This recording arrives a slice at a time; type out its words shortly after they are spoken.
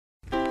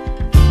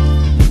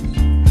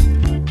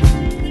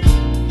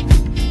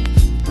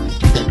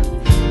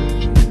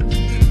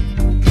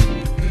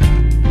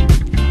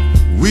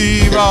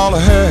We've all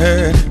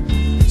heard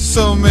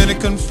so many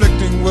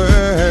conflicting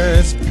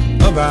words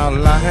about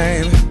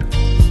life,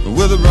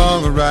 with a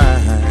wrong or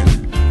right,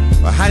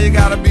 or how you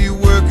gotta be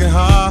working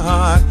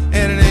hard,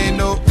 and it ain't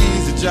no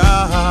easy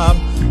job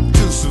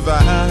to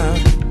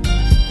survive.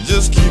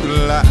 Just keep it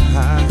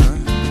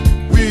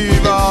alive.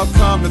 We've all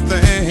come to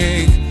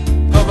think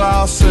of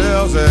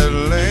ourselves as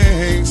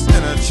links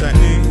in a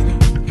chain,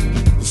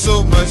 with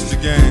so much to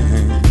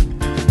gain.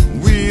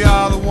 We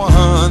are the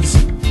ones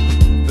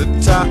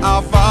that tie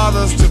our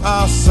fathers to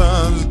our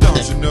sons,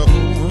 don't you know?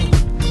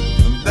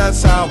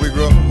 That's how we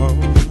grow. What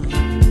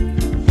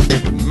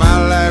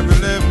my life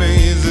really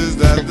means is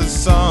that the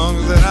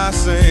songs that I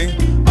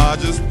sing are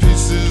just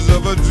pieces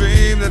of a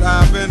dream that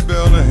I've been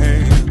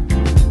building.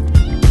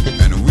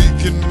 And we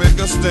can make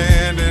a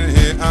stand, and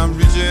here I'm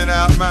reaching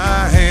out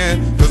my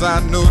hand, 'cause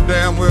I know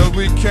damn well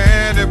we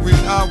can if we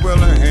are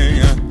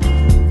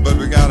willing. But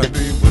we gotta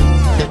be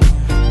willing.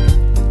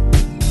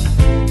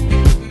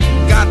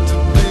 Got to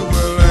be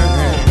willing.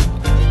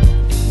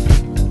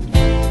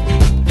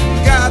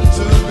 Got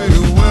to be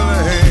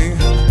willing.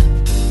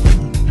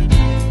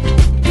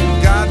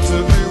 Got to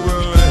be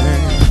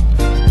willing.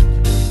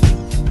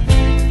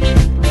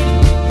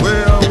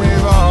 Well,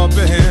 we've all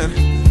been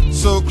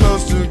so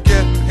close to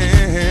getting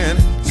in.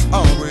 It's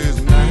always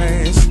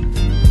nice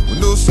with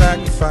no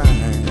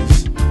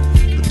sacrifice.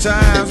 The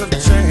times have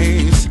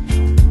changed,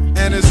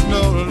 and it's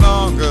no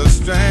longer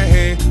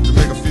strange to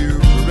make a few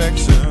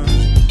corrections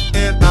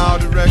in our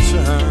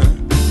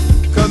direction.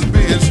 'Cause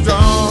being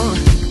strong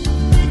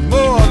is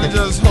more than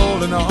just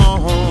holding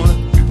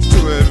on to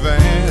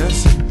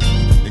advance.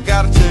 You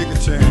gotta take a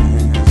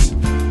chance.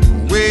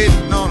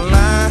 Waiting on the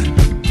line,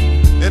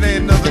 it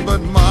ain't nothing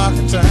but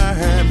market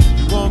time.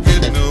 You won't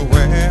get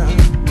nowhere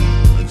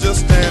just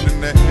standing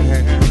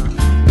there.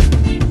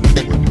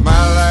 What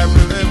my life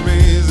really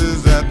means is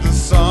that the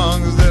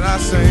songs that I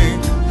sing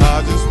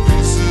are just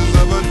pieces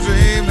of a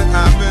dream that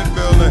I've been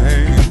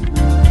building.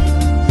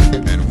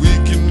 And we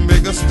can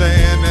make a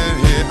stand, and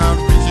here I'm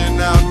reaching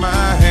out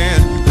my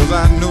hand, 'cause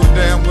I know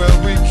damn well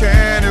we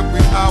can if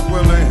we are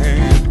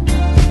willing.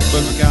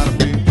 But we gotta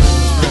be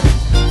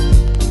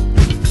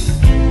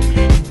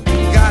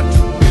got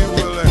to be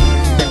willing.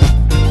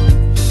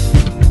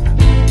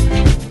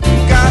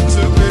 Got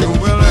to be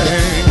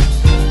willing.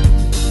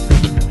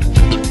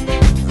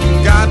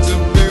 Got to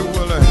be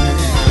willing.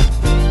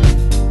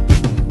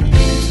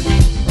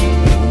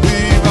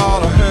 We've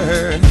all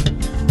heard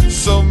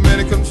so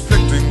many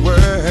conflicting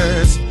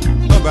words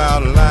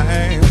about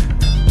life,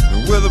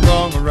 with a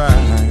wrong or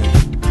right,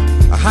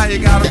 how you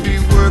gotta be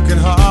working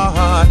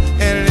hard,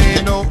 and it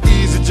ain't no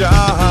easy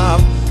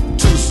job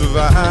to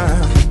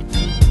survive.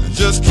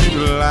 Just keep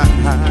it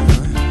alive.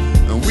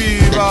 And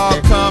we've all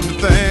come to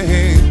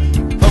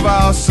think of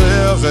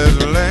ourselves as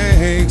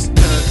links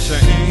in a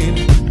chain,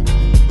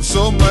 with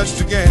so much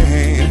to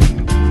gain.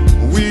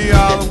 We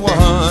are the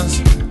ones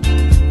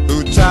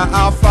who tie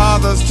our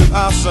fathers to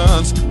our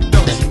sons,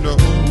 don't you know?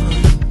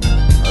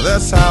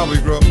 That's how we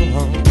grow.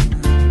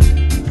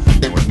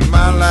 What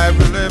my life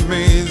really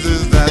means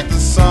is that the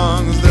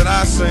songs that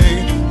I sing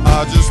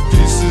are just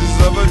pieces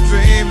of a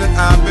dream that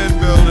I've been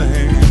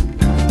building.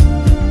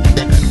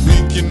 And we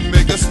can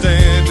make a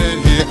stand, and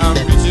here I'm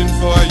reaching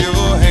for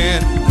your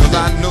hand, 'cause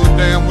I know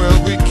damn well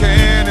we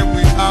can if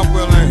we are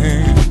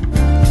willing.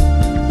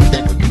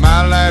 What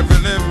my life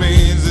really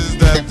means is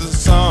that the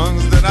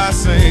songs that I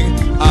sing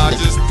are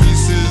just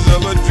pieces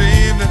of a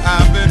dream that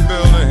I've been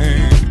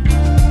building.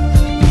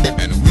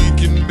 And we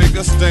can make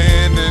a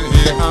stand, and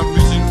here I'm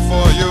reaching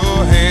for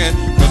your hand,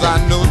 'cause I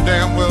know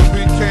damn well